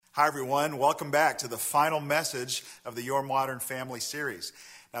Hi, everyone. Welcome back to the final message of the Your Modern Family series.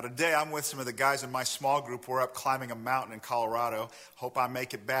 Now, today I'm with some of the guys in my small group. We're up climbing a mountain in Colorado. Hope I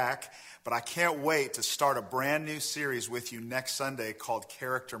make it back. But I can't wait to start a brand new series with you next Sunday called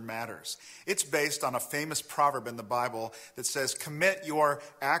Character Matters. It's based on a famous proverb in the Bible that says, commit your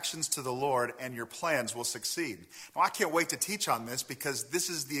actions to the Lord and your plans will succeed. Now, I can't wait to teach on this because this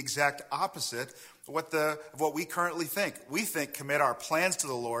is the exact opposite of what we currently think. We think commit our plans to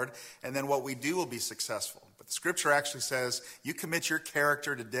the Lord and then what we do will be successful. But the scripture actually says you commit your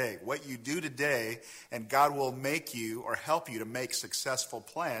character today, what you do today, and God will make you or help you to make successful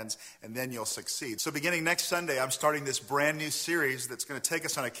plans, and then you'll succeed. So beginning next Sunday, I'm starting this brand new series that's going to take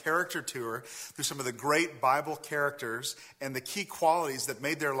us on a character tour through some of the great Bible characters and the key qualities that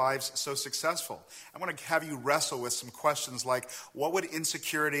made their lives so successful. I want to have you wrestle with some questions like, what would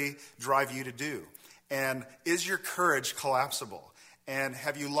insecurity drive you to do? And is your courage collapsible? And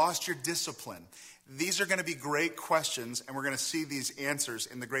have you lost your discipline? These are going to be great questions, and we're going to see these answers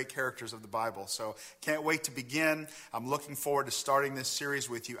in the great characters of the Bible. So can't wait to begin. I'm looking forward to starting this series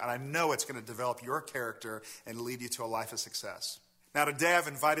with you, and I know it's going to develop your character and lead you to a life of success. Now, today I've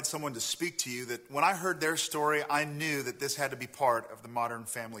invited someone to speak to you that when I heard their story, I knew that this had to be part of the Modern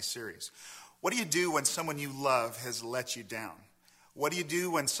Family series. What do you do when someone you love has let you down? What do you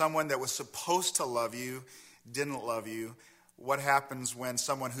do when someone that was supposed to love you didn't love you? What happens when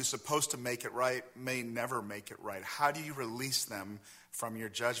someone who's supposed to make it right may never make it right? How do you release them from your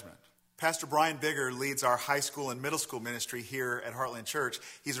judgment? Pastor Bryan leads our high school and middle school ministry here at Heartland Church.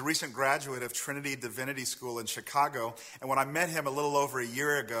 He's a recent graduate of Trinity Divinity School in Chicago. And when I met him a little over a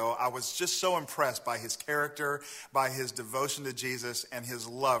year ago, I was just so impressed by his character, by his devotion to Jesus, and his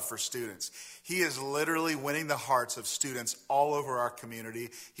love for students. He is literally winning the hearts of students all over our community.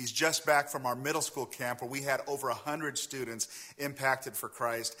 He's just back from our middle school camp where we had over 100 students impacted for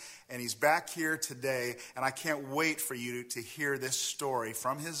Christ. And he's back here today, and I can't wait for you to hear this story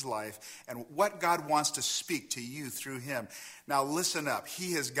from his life and what God wants to speak to you through him. Now listen up.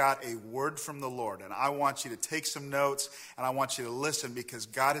 He has got a word from the Lord, and I want you to take some notes, and I want you to listen because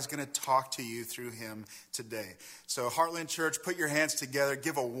God is going to talk to you through him today. So Heartland Church, put your hands together.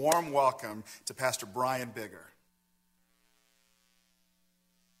 Give a warm welcome to Pastor Bryan Bigger.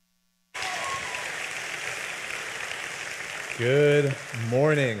 Good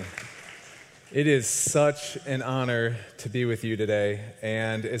morning. It is such an honor to be with you today.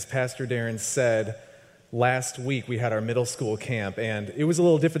 And as Pastor Darren said, last week we had our middle school camp, and it was a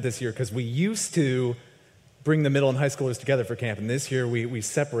little different this year because we used to bring the middle and high schoolers together for camp, and this year we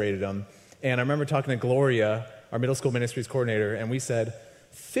separated them. And I remember talking to Gloria, our middle school ministries coordinator, and we said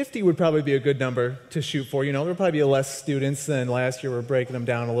 50 would probably be a good number to shoot for. You know, there would probably be less students than last year. We're breaking them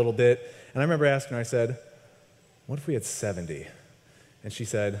down a little bit. And I remember asking her, I said, what if we had 70? And she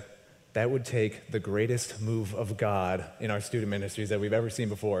said, that would take the greatest move of God in our student ministries that we've ever seen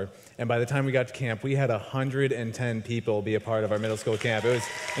before. And by the time we got to camp, we had 110 people be a part of our middle school camp. It was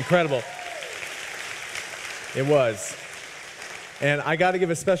incredible. It was. And I got to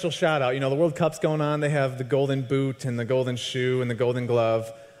give a special shout out. You know, the World Cup's going on. They have the golden boot and the golden shoe and the golden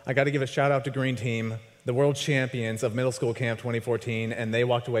glove. I got to give a shout out to Green Team, the world champions of middle school camp 2014, and they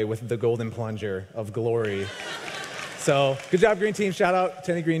walked away with the golden plunger of glory. So good job, Green Team. Shout out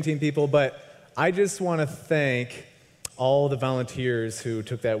to any Green Team people. But I just want to thank all the volunteers who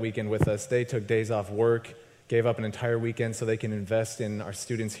took that weekend with us. They took days off work, gave up an entire weekend so they can invest in our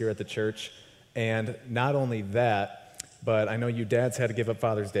students here at the church. And not only that, but I know you dads had to give up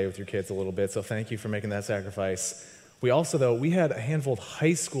Father's Day with your kids a little bit, so thank you for making that sacrifice. We had a handful of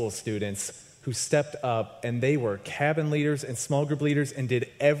high school students who stepped up, and they were cabin leaders and small group leaders and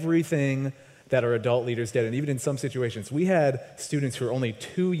did everything that our adult leaders did. And even in some situations, we had students who were only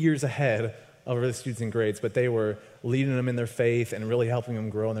 2 years ahead of the students in grades, but they were leading them in their faith and really helping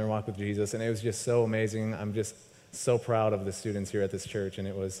them grow in their walk with Jesus. And it was just so amazing. I'm just so proud of the students here at this church, and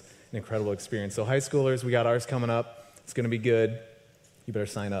it was an incredible experience. So high schoolers, we got ours coming up. It's going to be good. You better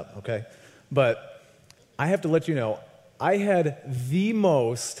sign up, okay? But I have to let you know, I had the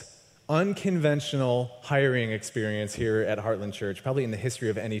most unconventional hiring experience here at Heartland Church, probably in the history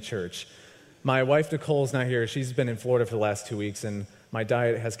of any church. My wife, Nicole's not here. She's been in Florida for the last 2 weeks, and my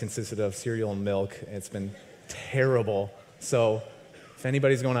diet has consisted of cereal and milk. It's been terrible. So if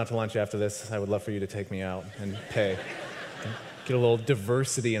anybody's going out to lunch after this, I would love for you to take me out and pay. Get a little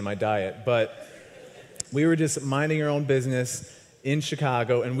diversity in my diet. But we were just minding our own business in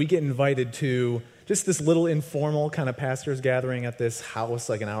Chicago, and we get invited to just this little informal kind of pastors gathering at this house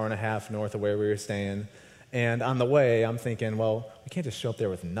like an hour and a half north of where we were staying. And on the way, I'm thinking, well, we can't just show up there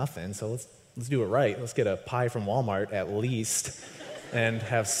with nothing, so let's do it right. Let's get a pie from Walmart at least. and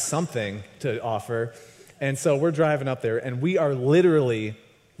have something to offer. And so we're driving up there, and we are literally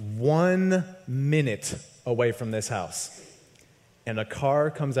 1 minute away from this house. And a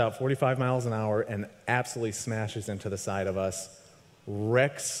car comes out 45 miles an hour and absolutely smashes into the side of us,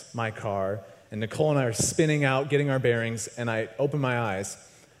 wrecks my car, and Nicole and I are spinning out, getting our bearings, and I open my eyes,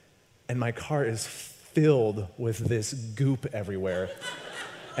 and my car is filled with this goop everywhere.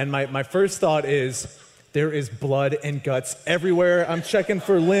 And my first thought is, there is blood and guts everywhere. I'm checking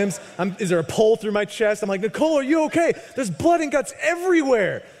for limbs. Is there a pole through my chest? I'm like, Nicole, are you okay? There's blood and guts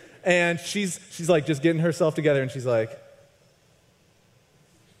everywhere. And she's like just getting herself together, and she's like,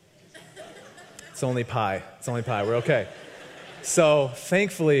 it's only pie. It's only pie. We're okay. So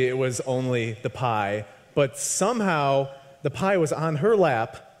thankfully it was only the pie, but somehow the pie was on her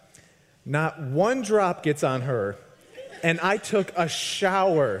lap. Not one drop gets on her. And I took a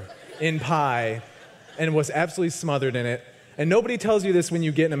shower in pie and was absolutely smothered in it. And nobody tells you this when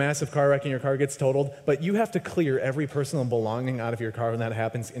you get in a massive car wreck and your car gets totaled, but you have to clear every personal belonging out of your car when that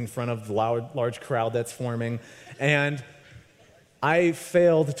happens in front of the large crowd that's forming. And I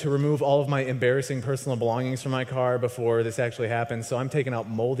failed to remove all of my embarrassing personal belongings from my car before this actually happened, so I'm taking out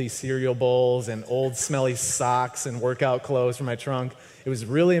moldy cereal bowls and old smelly socks and workout clothes from my trunk. It was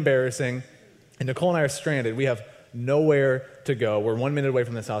really embarrassing, and Nicole and I are stranded. We have nowhere to go. We're 1 minute away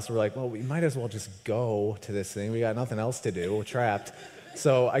from this house, so we're like, well, we might as well just go to this thing. We got nothing else to do. We're trapped.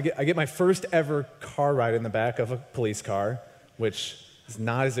 So I get my first ever car ride in the back of a police car, which is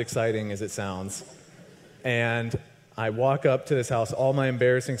not as exciting as it sounds. And I walk up to this house, all my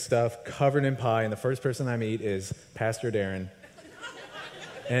embarrassing stuff covered in pie, and the first person I meet is Pastor Darren.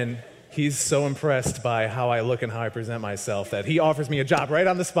 And he's so impressed by how I look and how I present myself that he offers me a job right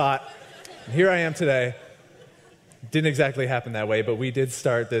on the spot. And here I am today. Didn't exactly happen that way, but we did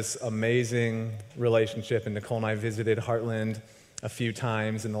start this amazing relationship, and Nicole and I visited Heartland a few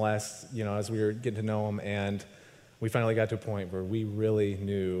times in the last, as we were getting to know him, and we finally got to a point where we really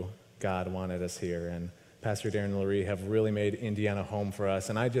knew God wanted us here, and Pastor Darren and Larry have really made Indiana home for us.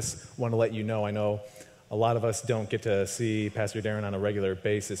 And I just want to let you know, I know a lot of us don't get to see Pastor Darren on a regular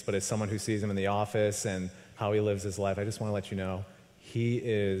basis, but as someone who sees him in the office and how he lives his life, I just want to let you know, he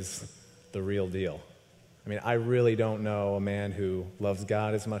is the real deal. I mean, I really don't know a man who loves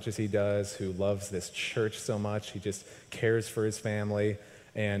God as much as he does, who loves this church so much. He just cares for his family,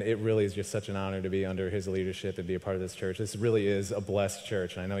 and it really is just such an honor to be under his leadership and be a part of this church. This really is a blessed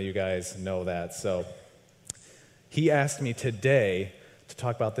church, and I know you guys know that. So he asked me today to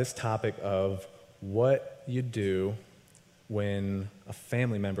talk about this topic of what you do when a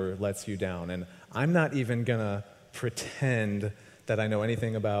family member lets you down. And I'm not even going to pretend that I know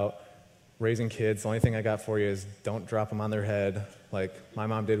anything about raising kids. The only thing I got for you is don't drop them on their head like my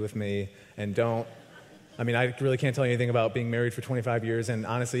mom did with me. And I really can't tell you anything about being married for 25 years. And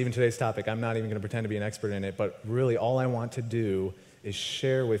honestly, even today's topic, I'm not even going to pretend to be an expert in it. But really, all I want to do is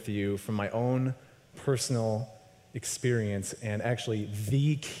share with you from my own personal experience and actually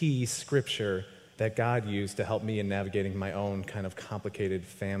the key scripture that God used to help me in navigating my own kind of complicated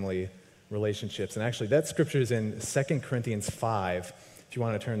family relationships. And actually, that scripture is in 2 Corinthians 5, if you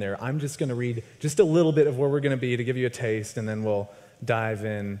want to turn there. I'm just going to read just a little bit of where we're going to be to give you a taste, and then we'll dive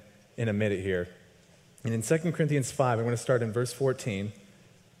in a minute here. And in 2 Corinthians 5, I'm going to start in verse 14.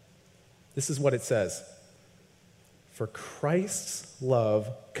 This is what it says. For Christ's love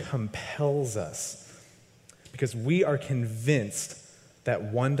compels us, because we are convinced that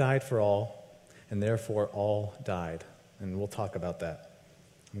one died for all, and therefore all died. And we'll talk about that.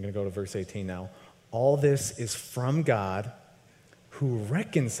 I'm going to go to verse 18 now. All this is from God, who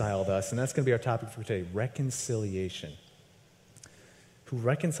reconciled us, and that's going to be our topic for today, reconciliation. Who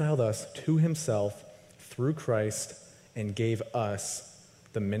reconciled us to himself through Christ and gave us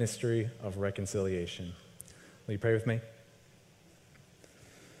the ministry of reconciliation. Will you pray with me?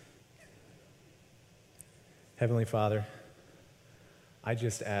 Heavenly Father, I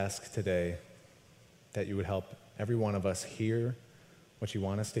just ask today that you would help every one of us hear what you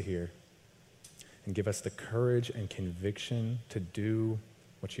want us to hear and give us the courage and conviction to do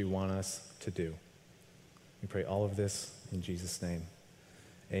what you want us to do. We pray all of this in Jesus' name.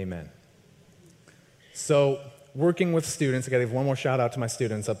 Amen. So, working with students, I got to give one more shout out to my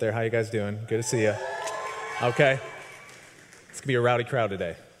students up there. How you guys doing? Good to see you. Okay. It's going to be a rowdy crowd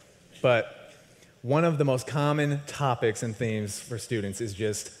today. But one of the most common topics and themes for students is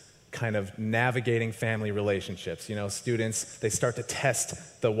just kind of navigating family relationships. Students, they start to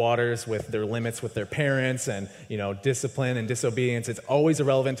test the waters with their limits with their parents and, discipline and disobedience. It's always a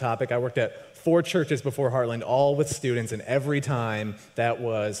relevant topic. I worked at 4 churches before Heartland, all with students, and every time that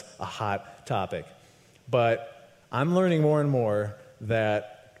was a hot topic. But I'm learning more and more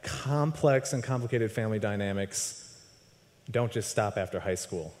that complex and complicated family dynamics don't just stop after high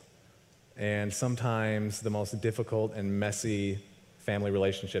school. And sometimes the most difficult and messy family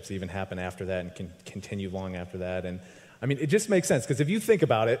relationships even happen after that and can continue long after that. And I mean, it just makes sense, because if you think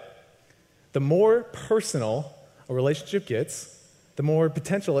about it, the more personal a relationship gets, the more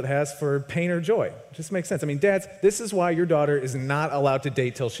potential it has for pain or joy. It just makes sense. I mean, dads, this is why your daughter is not allowed to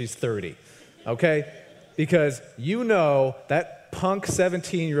date till she's 30, okay? Because you know that punk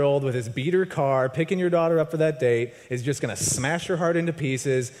 17-year-old with his beater car picking your daughter up for that date is just going to smash her heart into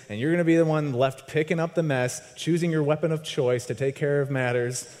pieces, and you're going to be the one left picking up the mess, choosing your weapon of choice to take care of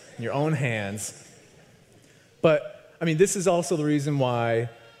matters in your own hands. But, I mean, this is also the reason why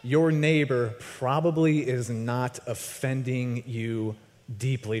your neighbor probably is not offending you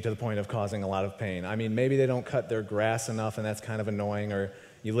deeply to the point of causing a lot of pain. I mean, maybe they don't cut their grass enough and that's kind of annoying, or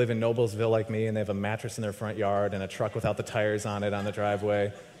you live in Noblesville like me and they have a mattress in their front yard and a truck without the tires on it on the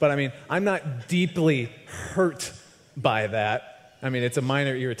driveway. But I mean, I'm not deeply hurt by that. I mean, it's a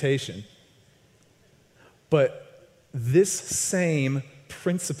minor irritation. But this same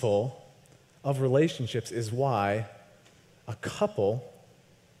principle of relationships is why a couple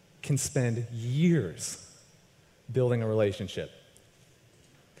can spend years building a relationship.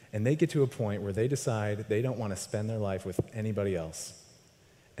 And they get to a point where they decide they don't want to spend their life with anybody else.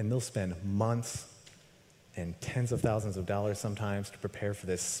 And they'll spend months and tens of thousands of dollars sometimes to prepare for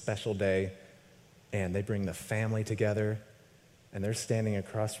this special day. And they bring the family together, and they're standing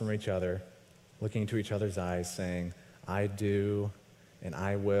across from each other, looking into each other's eyes, saying, I do, and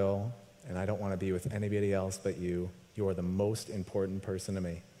I will, and I don't want to be with anybody else but you. You are the most important person to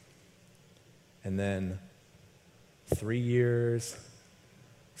me. And then 3 years,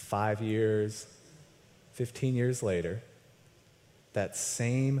 5 years, 15 years later, that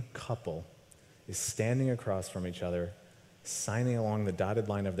same couple is standing across from each other, signing along the dotted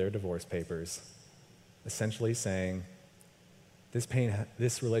line of their divorce papers, essentially saying,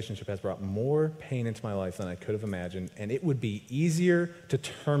 this relationship has brought more pain into my life than I could have imagined, and it would be easier to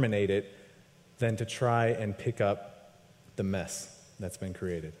terminate it than to try and pick up the mess that's been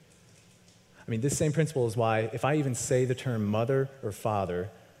created. I mean, this same principle is why, if I even say the term mother or father,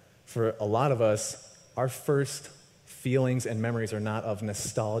 for a lot of us, our first feelings and memories are not of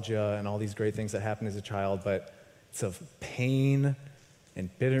nostalgia and all these great things that happened as a child, but it's of pain and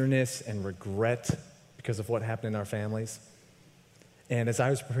bitterness and regret because of what happened in our families. And as I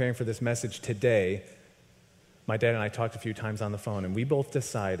was preparing for this message today, my dad and I talked a few times on the phone, and we both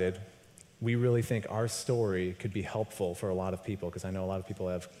decided we really think our story could be helpful for a lot of people, because I know a lot of people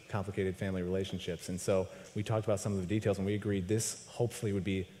have complicated family relationships. And so we talked about some of the details, and we agreed this hopefully would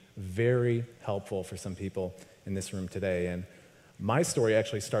be very helpful for some people in this room today. And my story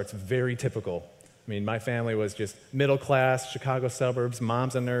actually starts very typical. I mean, my family was just middle class, Chicago suburbs,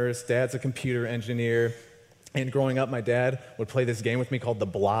 mom's a nurse, dad's a computer engineer. And growing up, my dad would play this game with me called The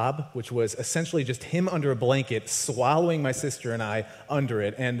Blob, which was essentially just him under a blanket, swallowing my sister and I under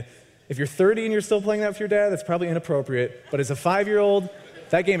it. And if you're 30 and you're still playing that with your dad, that's probably inappropriate. But as a 5-year-old,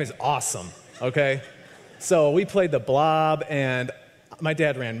 that game is awesome, okay? So we played The Blob, and my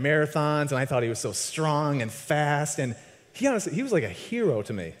dad ran marathons, and I thought he was so strong and fast. And he was like a hero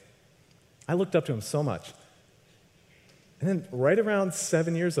to me. I looked up to him so much. And then right around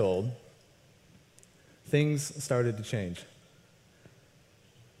 7 years old, things started to change.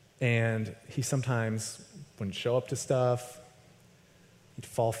 And he sometimes wouldn't show up to stuff. He'd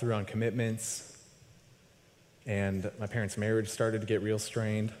fall through on commitments. And my parents' marriage started to get real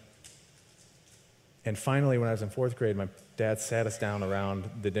strained. And finally, when I was in 4th grade, my dad sat us down around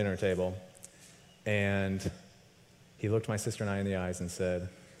the dinner table. And he looked my sister and I in the eyes and said,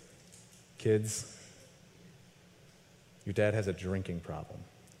 "Kids, your dad has a drinking problem."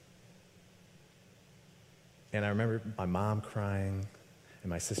 And I remember my mom crying and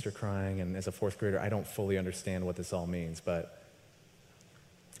my sister crying, and as a 4th grader, I don't fully understand what this all means, but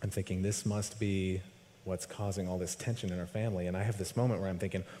I'm thinking this must be what's causing all this tension in our family. And I have this moment where I'm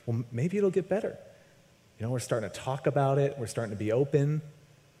thinking, well, maybe it'll get better. You know, we're starting to talk about it, we're starting to be open,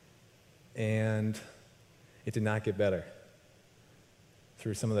 and it did not get better.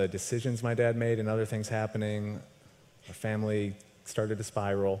 Through some of the decisions my dad made and other things happening, our family started to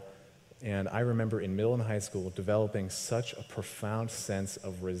spiral. And I remember in middle and high school developing such a profound sense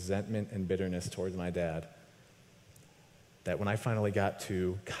of resentment and bitterness towards my dad that when I finally got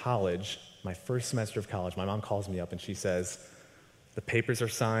to college, my first semester of college, my mom calls me up and she says, "The papers are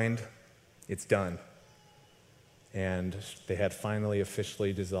signed, it's done." And they had finally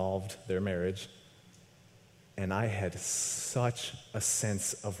officially dissolved their marriage. And I had such a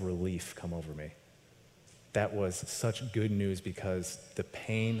sense of relief come over me. that was such good news because the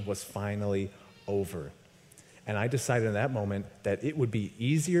pain was finally over. And I decided in that moment that it would be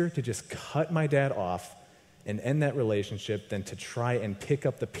easier to just cut my dad off and end that relationship than to try and pick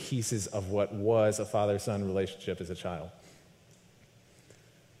up the pieces of what was a father-son relationship as a child.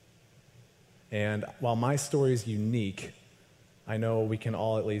 And while my story is unique, I know we can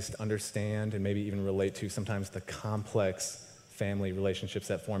all at least understand and maybe even relate to sometimes the complex family relationships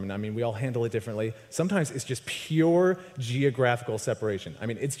that form. And I mean, we all handle it differently. Sometimes it's just pure geographical separation. I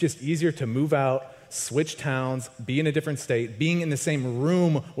mean, it's just easier to move out, switch towns, be in a different state. Being in the same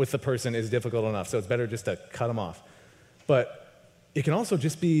room with the person is difficult enough, so it's better just to cut them off. But it can also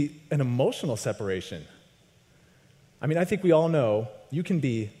just be an emotional separation. I mean, I think we all know you can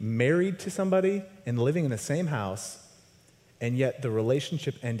be married to somebody and living in the same house, and yet the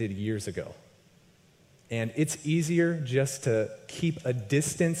relationship ended years ago. And it's easier just to keep a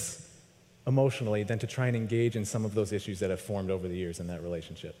distance emotionally than to try and engage in some of those issues that have formed over the years in that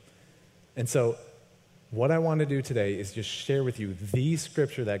relationship. And so what I want to do today is just share with you the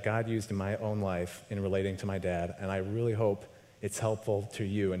scripture that God used in my own life in relating to my dad, and I really hope it's helpful to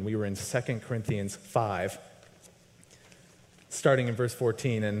you. And we were in 2 Corinthians 5, starting in verse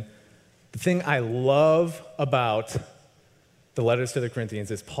 14. And the thing I love about the letters to the Corinthians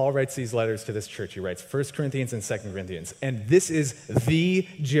is Paul writes these letters to this church. He writes 1 Corinthians and 2 Corinthians. And this is the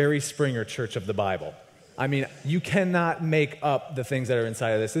Jerry Springer church of the Bible. I mean, you cannot make up the things that are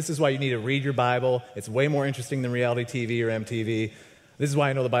inside of this. This is why you need to read your Bible. It's way more interesting than reality TV or MTV. This is why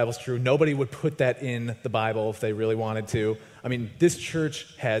I know the Bible's true. Nobody would put that in the Bible if they really wanted to. I mean, this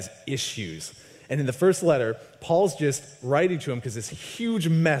church has issues. And in the first letter, Paul's just writing to them because this huge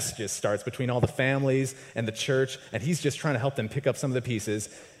mess just starts between all the families and the church, and he's just trying to help them pick up some of the pieces.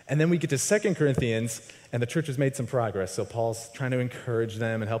 And then we get to 2 Corinthians, and the church has made some progress, so Paul's trying to encourage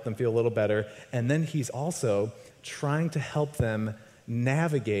them and help them feel a little better. And then he's also trying to help them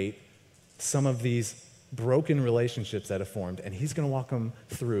navigate some of these broken relationships that have formed, and he's going to walk them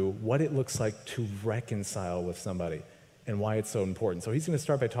through what it looks like to reconcile with somebody and why it's so important. So he's going to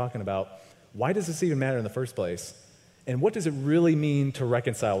start by talking about why does this even matter in the first place? And what does it really mean to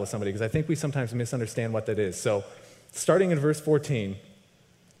reconcile with somebody? Because I think we sometimes misunderstand what that is. So starting in verse 14,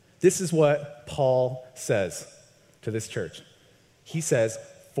 this is what Paul says to this church. He says,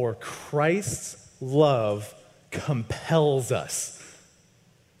 "For Christ's love compels us."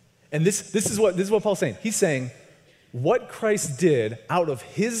 And this is what Paul's saying. He's saying what Christ did out of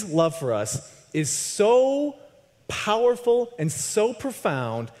his love for us is so powerful and so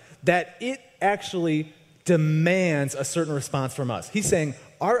profound that it actually demands a certain response from us. He's saying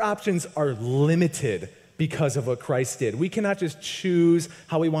our options are limited because of what Christ did. We cannot just choose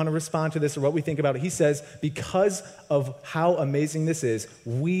how we want to respond to this or what we think about it. He says because of how amazing this is,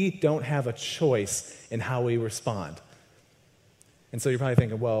 we don't have a choice in how we respond. And so you're probably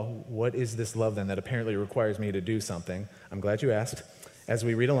thinking, well, what is this love then that apparently requires me to do something? I'm glad you asked. As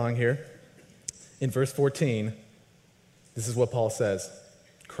we read along here, in verse 14, this is what Paul says.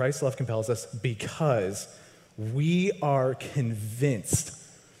 Christ's love compels us because we are convinced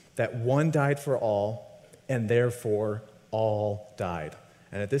that one died for all, and therefore all died.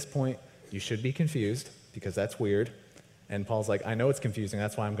 And at this point, you should be confused because that's weird. And Paul's like, I know it's confusing.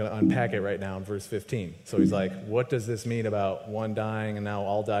 That's why I'm going to unpack it right now in verse 15. So he's like, what does this mean about one dying and now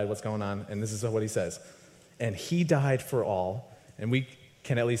all died? What's going on? And this is what he says. And he died for all. And we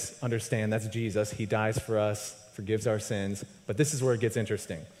can at least understand that's Jesus. He dies for us, forgives our sins. But this is where it gets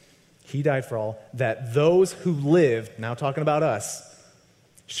interesting. He died for all, that those who lived, now talking about us,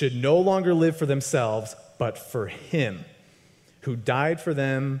 should no longer live for themselves, but for him who died for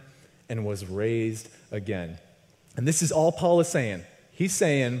them and was raised again. And this is all Paul is saying. He's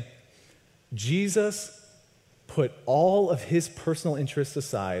saying Jesus put all of his personal interests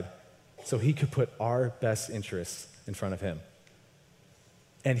aside so he could put our best interests in front of him.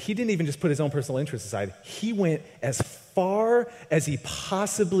 And he didn't even just put his own personal interests aside. He went as far as he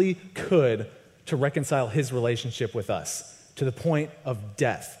possibly could to reconcile his relationship with us, to the point of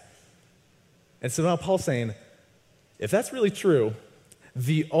death. And so now Paul's saying, if that's really true,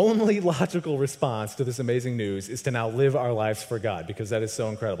 the only logical response to this amazing news is to now live our lives for God, because that is so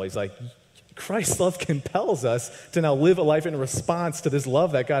incredible. He's like, Christ's love compels us to now live a life in response to this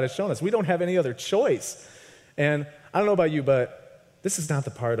love that God has shown us. We don't have any other choice. And I don't know about you, but this is not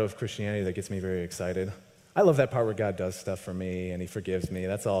the part of Christianity that gets me very excited. I love that part where God does stuff for me and he forgives me.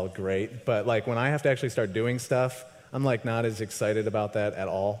 That's all great. But like when I have to actually start doing stuff, I'm like not as excited about that at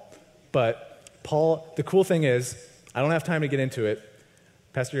all. But Paul, the cool thing is, I don't have time to get into it.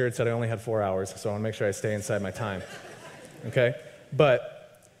 Pastor Jared said I only had 4 hours, so I want to make sure I stay inside my time. Okay?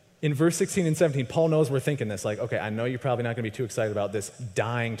 But in verse 16 and 17, Paul knows we're thinking this, like, okay, I know you're probably not going to be too excited about this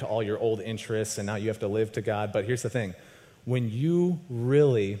dying to all your old interests and now you have to live to God, but here's the thing. When you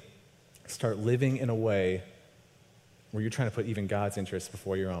really start living in a way where you're trying to put even God's interests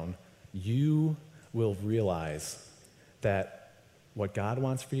before your own, you will realize that what God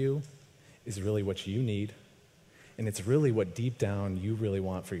wants for you is really what you need, and it's really what deep down you really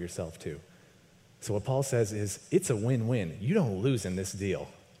want for yourself too. So what Paul says is, it's a win-win. You don't lose in this deal.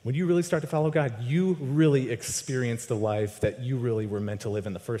 When you really start to follow God, you really experience the life that you really were meant to live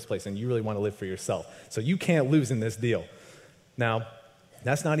in the first place, and you really want to live for yourself. So you can't lose in this deal. Now,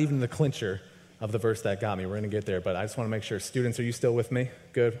 that's not even the clincher of the verse that got me. We're going to get there, but I just want to make sure. Students, are you still with me?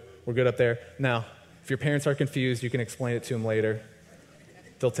 Good. We're good up there. Now, if your parents are confused, you can explain it to them later.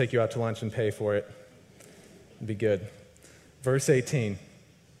 They'll take you out to lunch and pay for it. It'll be good. Verse 18.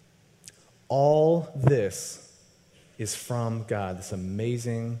 All this is from God, this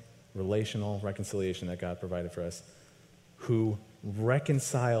amazing relational reconciliation that God provided for us, who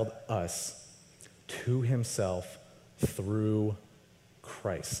reconciled us to himself through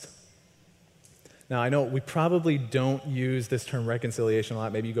Christ. Now, I know we probably don't use this term reconciliation a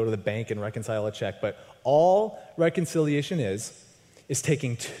lot. Maybe you go to the bank and reconcile a check, but all reconciliation is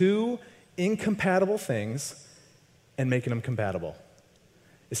taking two incompatible things and making them compatible.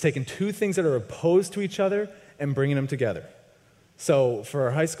 It's taking two things that are opposed to each other and bringing them together. So for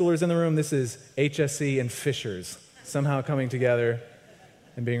our high schoolers in the room, this is HSC and Fishers somehow coming together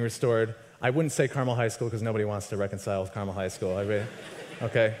and being restored. I wouldn't say Carmel High School because nobody wants to reconcile with Carmel High School.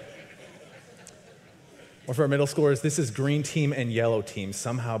 Okay. Or for our middle schoolers, this is green team and yellow team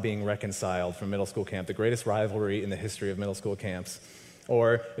somehow being reconciled from middle school camp, the greatest rivalry in the history of middle school camps.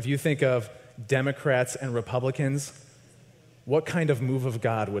 Or if you think of Democrats and Republicans, what kind of move of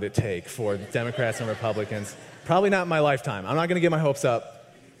God would it take for Democrats and Republicans? Probably not in my lifetime. I'm not going to get my hopes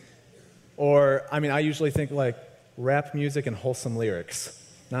up. Or, I usually think like rap music and wholesome lyrics.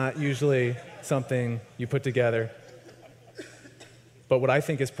 Not usually something you put together. But what I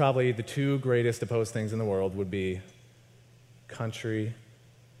think is probably the two greatest opposed things in the world would be country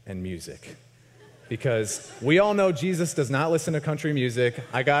and music. Because we all know Jesus does not listen to country music.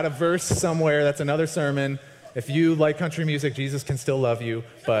 I got a verse somewhere, that's another sermon. If you like country music, Jesus can still love you,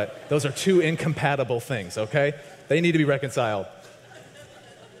 but those are two incompatible things, okay? They need to be reconciled.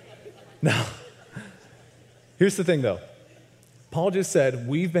 Now, here's the thing, though. Paul just said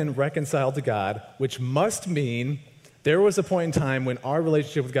we've been reconciled to God, which must mean there was a point in time when our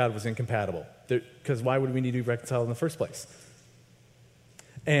relationship with God was incompatible. Because why would we need to be reconciled in the first place?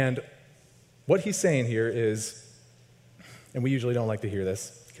 And what he's saying here is, and we usually don't like to hear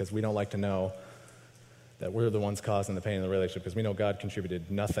this because we don't like to know that we're the ones causing the pain in the relationship because we know God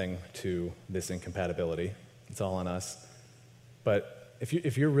contributed nothing to this incompatibility. It's all on us. But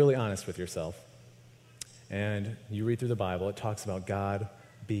if you're really honest with yourself and you read through the Bible, it talks about God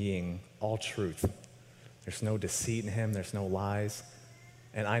being all truth. There's no deceit in him. There's no lies.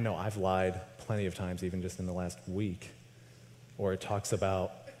 And I know I've lied plenty of times, even just in the last week. Or it talks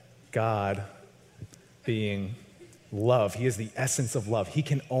about God being love. He is the essence of love. He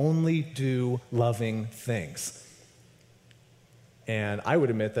can only do loving things. And I would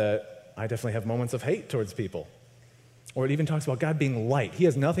admit that I definitely have moments of hate towards people. Or it even talks about God being light. He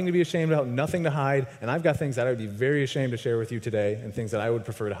has nothing to be ashamed about, nothing to hide. And I've got things that I would be very ashamed to share with you today and things that I would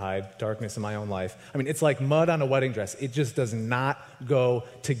prefer to hide, darkness in my own life. It's like mud on a wedding dress. It just does not go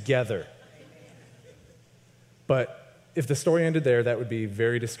together. But if the story ended there, that would be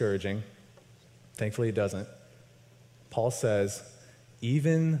very discouraging. Thankfully, it doesn't. Paul says,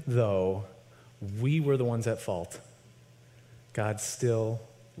 even though we were the ones at fault, God still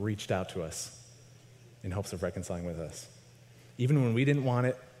reached out to us in hopes of reconciling with us. Even when we didn't want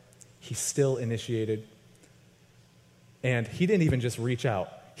it, he still initiated. And he didn't even just reach out.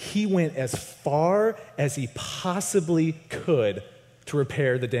 He went as far as he possibly could to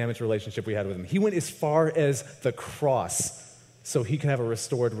repair the damaged relationship we had with him. He went as far as the cross so he could have a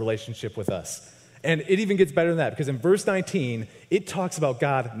restored relationship with us. And it even gets better than that, because in verse 19, it talks about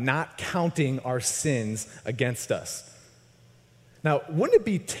God not counting our sins against us. Now, wouldn't it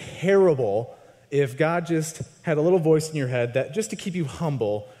be terrible if God just had a little voice in your head that, just to keep you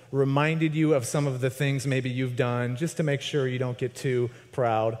humble, reminded you of some of the things maybe you've done, just to make sure you don't get too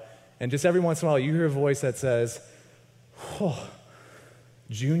proud, and just every once in a while you hear a voice that says, oh,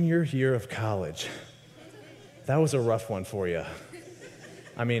 junior year of college, that was a rough one for you.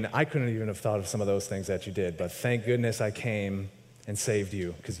 I couldn't even have thought of some of those things that you did, but thank goodness I came and saved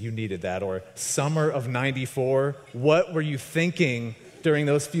you because you needed that. Or summer of 94, what were you thinking during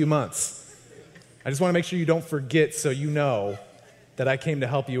those few months? I just want to make sure you don't forget so you know that I came to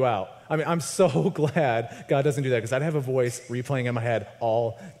help you out. I mean, I'm so glad God doesn't do that because I'd have a voice replaying in my head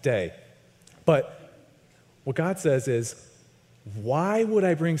all day. But what God says is, why would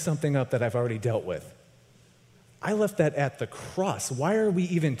I bring something up that I've already dealt with? I left that at the cross. Why are we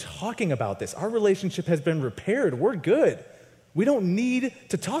even talking about this? Our relationship has been repaired. We're good. We don't need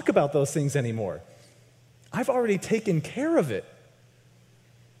to talk about those things anymore. I've already taken care of it.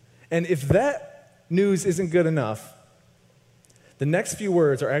 And if that news isn't good enough, the next few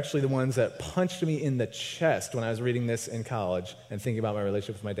words are actually the ones that punched me in the chest when I was reading this in college and thinking about my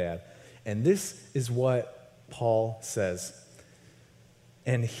relationship with my dad. And this is what Paul says.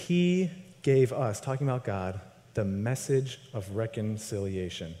 And he gave us, talking about God, the message of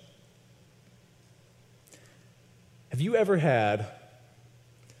reconciliation. Have you ever had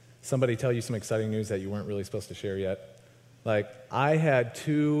somebody tell you some exciting news that you weren't really supposed to share yet? Like, I had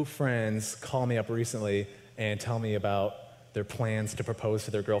 2 friends call me up recently and tell me about their plans to propose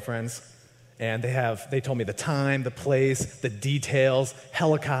to their girlfriends. And they told me the time, the place, the details,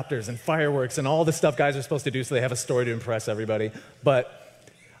 helicopters and fireworks and all the stuff guys are supposed to do so they have a story to impress everybody. But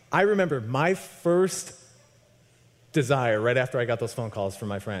I remember my first desire right after I got those phone calls from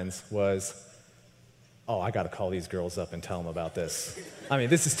my friends was, oh, I got to call these girls up and tell them about this. I mean,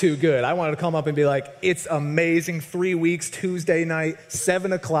 this is too good. I wanted to call them up and be like, it's amazing, 3 weeks, Tuesday night,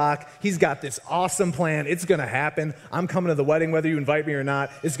 7 o'clock. He's got this awesome plan. It's going to happen. I'm coming to the wedding whether you invite me or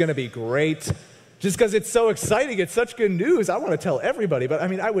not. It's going to be great. Just because it's so exciting, it's such good news, I want to tell everybody. But I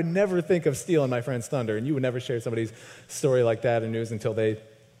mean, I would never think of stealing my friend's thunder, and you would never share somebody's story like that in news until they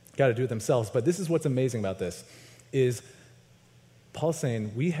got to do it themselves. But this is what's amazing about this, is Paul's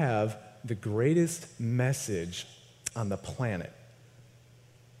saying we have the greatest message on the planet,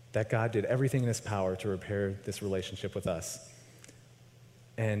 that God did everything in his power to repair this relationship with us.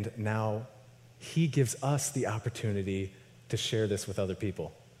 And now he gives us the opportunity to share this with other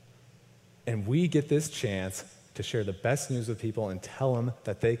people. And we get this chance to share the best news with people and tell them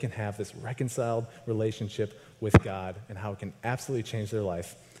that they can have this reconciled relationship with God and how it can absolutely change their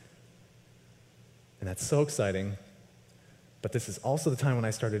life. And that's so exciting. But this is also the time when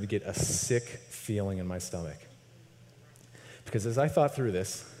I started to get a sick feeling in my stomach. Because as I thought through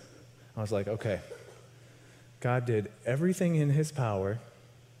this, I was like, okay, God did everything in his power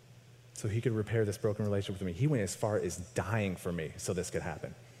so he could repair this broken relationship with me. He went as far as dying for me so this could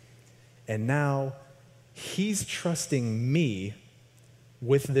happen. And now he's trusting me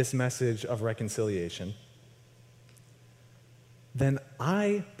with this message of reconciliation. Then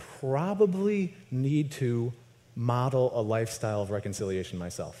I probably need to model a lifestyle of reconciliation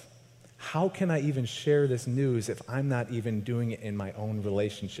myself. How can I even share this news if I'm not even doing it in my own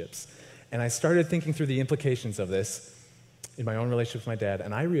relationships? And I started thinking through the implications of this in my own relationship with my dad,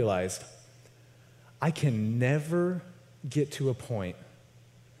 and I realized I can never get to a point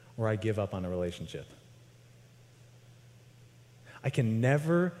where I give up on a relationship. I can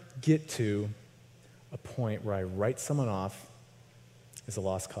never get to a point where I write someone off as a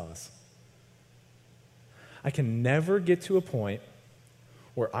lost cause. I can never get to a point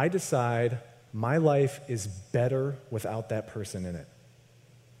where I decide my life is better without that person in it.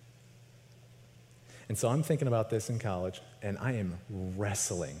 And so I'm thinking about this in college, and I am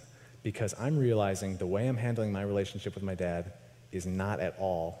wrestling because I'm realizing the way I'm handling my relationship with my dad is not at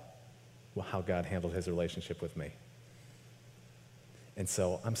all how God handled his relationship with me. And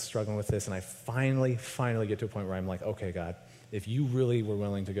so I'm struggling with this, and I finally get to a point where I'm like, okay, God, if you really were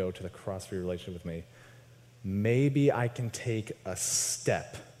willing to go to the cross for your relationship with me, maybe I can take a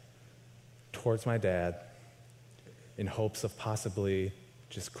step towards my dad in hopes of possibly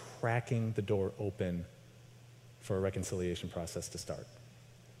just cracking the door open for a reconciliation process to start.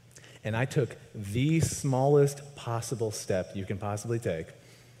 And I took the smallest possible step you can possibly take,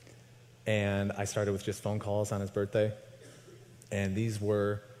 and I started with just phone calls on his birthday, and these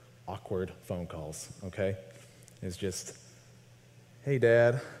were awkward phone calls, okay? It was just, hey,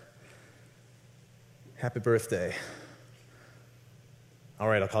 Dad, happy birthday. All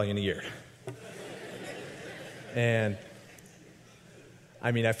right, I'll call you in a year. And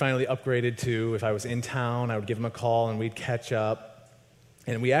I mean, I finally upgraded to, if I was in town, I would give him a call and we'd catch up.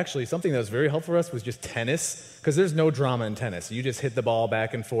 And we actually, something that was very helpful for us was just tennis, because there's no drama in tennis. You just hit the ball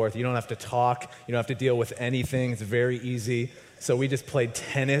back and forth. You don't have to talk. You don't have to deal with anything. It's very easy. So we just played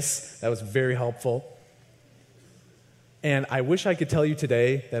tennis. That was very helpful. And I wish I could tell you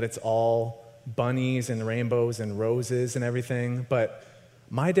today that it's all bunnies and rainbows and roses and everything, but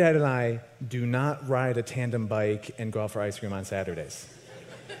my dad and I do not ride a tandem bike and go out for ice cream on Saturdays.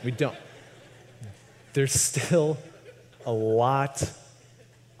 We don't. There's still a lot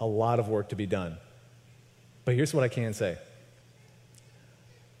of work to be done. But here's what I can say.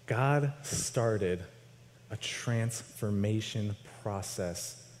 God started a transformation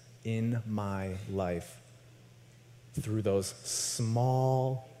process in my life through those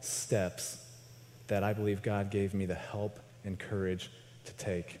small steps that I believe God gave me the help and courage to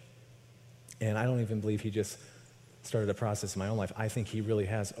take. And I don't even believe he just started a process in my own life. I think he really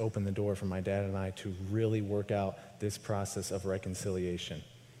has opened the door for my dad and I to really work out this process of reconciliation.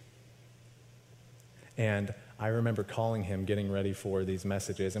 And I remember calling him, getting ready for these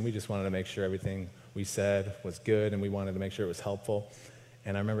messages, and we just wanted to make sure everything we said was good, and we wanted to make sure it was helpful.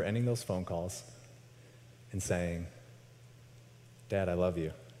 And I remember ending those phone calls and saying, Dad, I love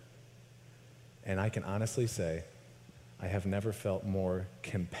you. And I can honestly say, I have never felt more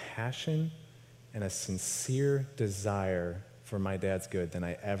compassion and a sincere desire for my dad's good than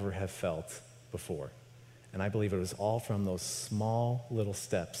I ever have felt before. And I believe it was all from those small little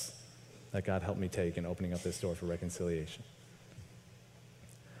steps that God helped me take in opening up this door for reconciliation.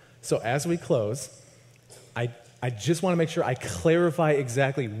 So as we close, I just want to make sure I clarify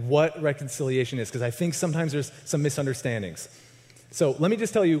exactly what reconciliation is, because I think sometimes there's some misunderstandings. So let me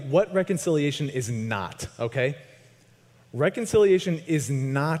just tell you what reconciliation is not, okay? Reconciliation is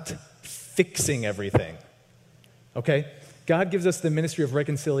not fixing everything, okay? God gives us the ministry of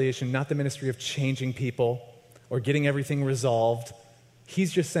reconciliation, not the ministry of changing people or getting everything resolved.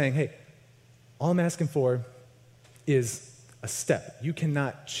 He's just saying, hey, all I'm asking for is a step. You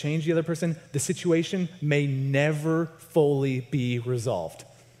cannot change the other person. The situation may never fully be resolved.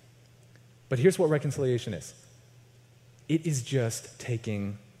 But here's what reconciliation is. It is just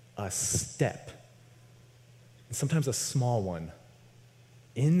taking a step, and sometimes a small one,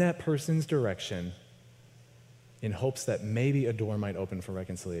 in that person's direction in hopes that maybe a door might open for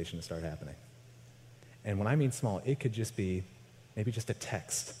reconciliation to start happening. And when I mean small, it could just be maybe just a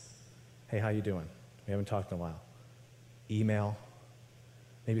text. Hey, how you doing? We haven't talked in a while. Email.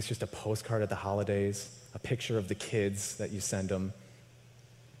 Maybe it's just a postcard at the holidays, a picture of the kids that you send them,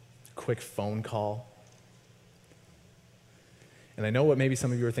 quick phone call. And I know what maybe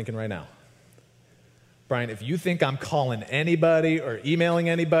some of you are thinking right now. Bryan, if you think I'm calling anybody or emailing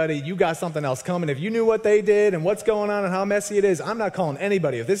anybody, you got something else coming. If you knew what they did and what's going on and how messy it is, I'm not calling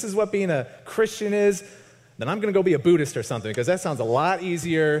anybody. If this is what being a Christian is, then I'm going to go be a Buddhist or something, because that sounds a lot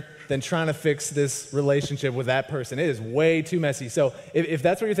easier than trying to fix this relationship with that person. It is way too messy. So if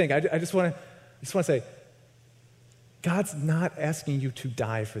that's what you think, I just want to say, God's not asking you to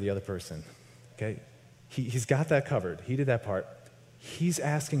die for the other person, okay? He's got that covered. He did that part. He's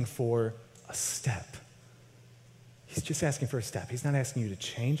asking for a step. He's just asking for a step. He's not asking you to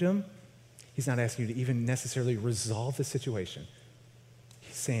change him. He's not asking you to even necessarily resolve the situation.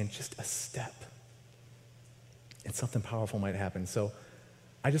 He's saying just a step. And something powerful might happen. So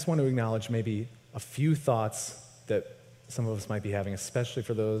I just want to acknowledge maybe a few thoughts that some of us might be having, especially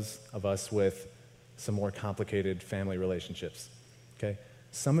for those of us with some more complicated family relationships, okay?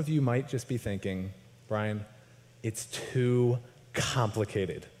 Some of you might just be thinking, Bryan, it's too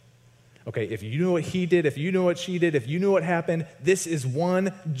complicated. Okay, if you knew what he did, if you knew what she did, if you knew what happened, this is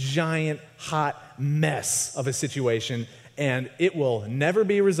one giant hot mess of a situation, and it will never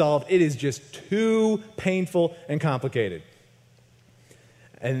be resolved. It is just too painful and complicated.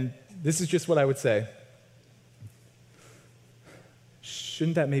 And this is just what I would say.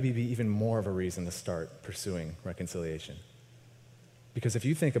 Shouldn't that maybe be even more of a reason to start pursuing reconciliation? Because if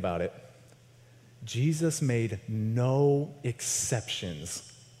you think about it, Jesus made no exceptions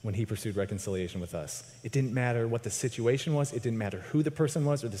when he pursued reconciliation with us. It didn't matter what the situation was. It didn't matter who the person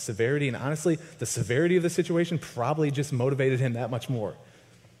was or the severity. And honestly, the severity of the situation probably just motivated him that much more.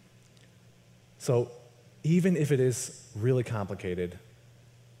 So even if it is really complicated,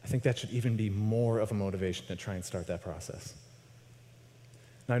 I think that should even be more of a motivation to try and start that process.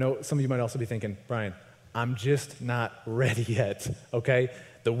 Now, I know some of you might also be thinking, Bryan, I'm just not ready yet, okay?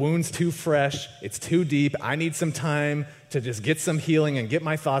 The wound's too fresh, it's too deep, I need some time to just get some healing and get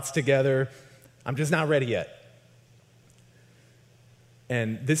my thoughts together. I'm just not ready yet.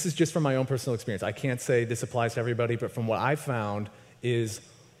 And this is just from my own personal experience. I can't say this applies to everybody, but from what I've found is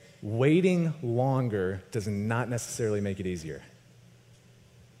waiting longer does not necessarily make it easier.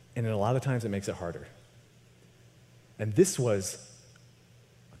 And a lot of times it makes it harder. And this was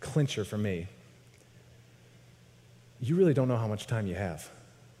a clincher for me. You really don't know how much time you have.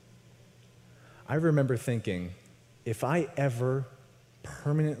 I remember thinking, if I ever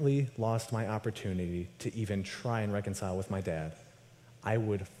permanently lost my opportunity to even try and reconcile with my dad, I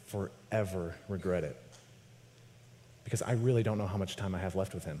would forever regret it. Because I really don't know how much time I have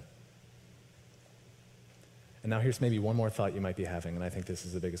left with him. And now here's maybe one more thought you might be having, and I think this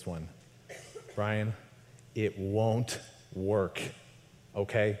is the biggest one. Bryan, it won't work.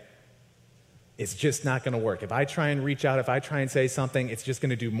 okay? It's just not going to work. If I try and reach out, if I try and say something, it's just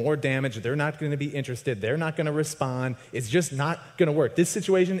going to do more damage. They're not going to be interested. They're not going to respond. It's just not going to work. This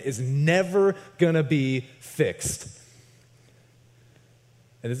situation is never going to be fixed.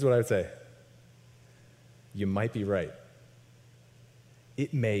 And this is what I would say. You might be right.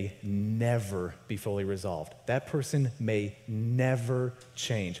 It may never be fully resolved. That person may never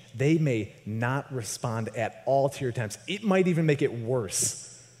change. They may not respond at all to your attempts. It might even make it worse.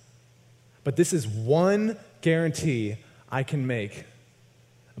 But this is one guarantee I can make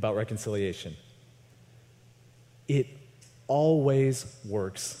about reconciliation. It always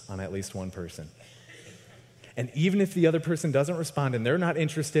works on at least one person. And even if the other person doesn't respond and they're not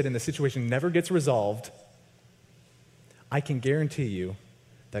interested and the situation never gets resolved, I can guarantee you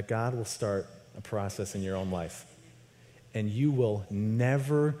that God will start a process in your own life. And you will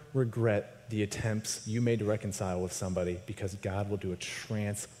never regret the attempts you made to reconcile with somebody, because God will do a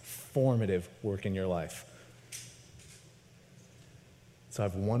transformative work in your life. So I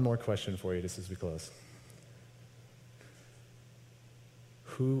have one more question for you just as we close.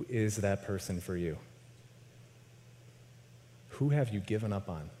 Who is that person for you? Who have you given up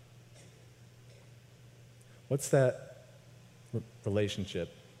on? What's that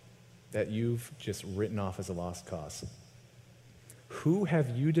relationship that you've just written off as a lost cause? Who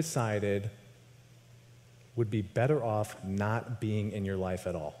have you decided would be better off not being in your life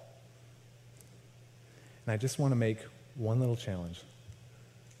at all? And I just want to make one little challenge.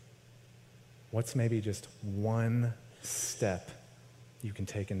 What's maybe just one step you can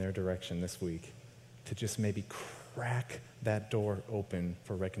take in their direction this week to just maybe crack that door open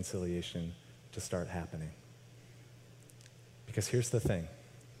for reconciliation to start happening? Because here's the thing.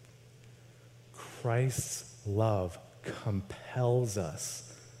 Christ's love compels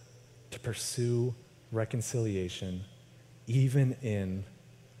us to pursue reconciliation even in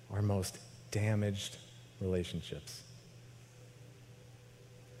our most damaged relationships.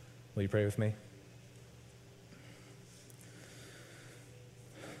 Will you pray with me?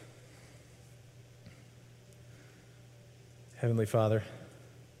 Heavenly Father,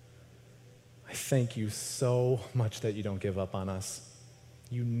 I thank you so much that you don't give up on us.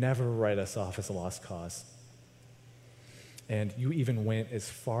 You never write us off as a lost cause. And you even went as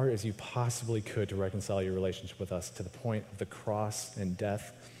far as you possibly could to reconcile your relationship with us to the point of the cross and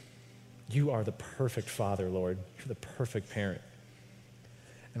death. You are the perfect Father, Lord. You're the perfect parent.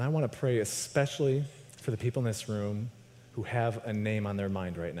 And I want to pray especially for the people in this room who have a name on their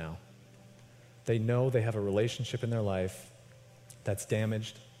mind right now. They know they have a relationship in their life that's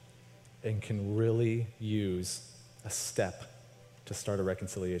damaged and can really use a step to start a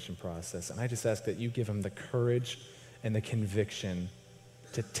reconciliation process. And I just ask that you give them the courage and the conviction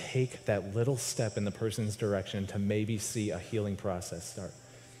to take that little step in the person's direction to maybe see a healing process start.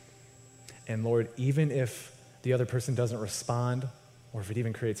 And Lord, even if the other person doesn't respond, or if it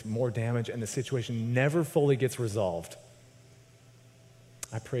even creates more damage and the situation never fully gets resolved,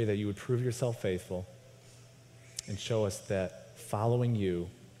 I pray that you would prove yourself faithful and show us that following you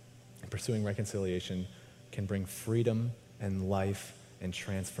and pursuing reconciliation can bring freedom and life and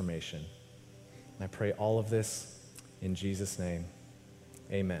transformation. And I pray all of this in Jesus' name.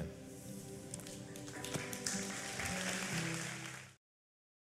 Amen.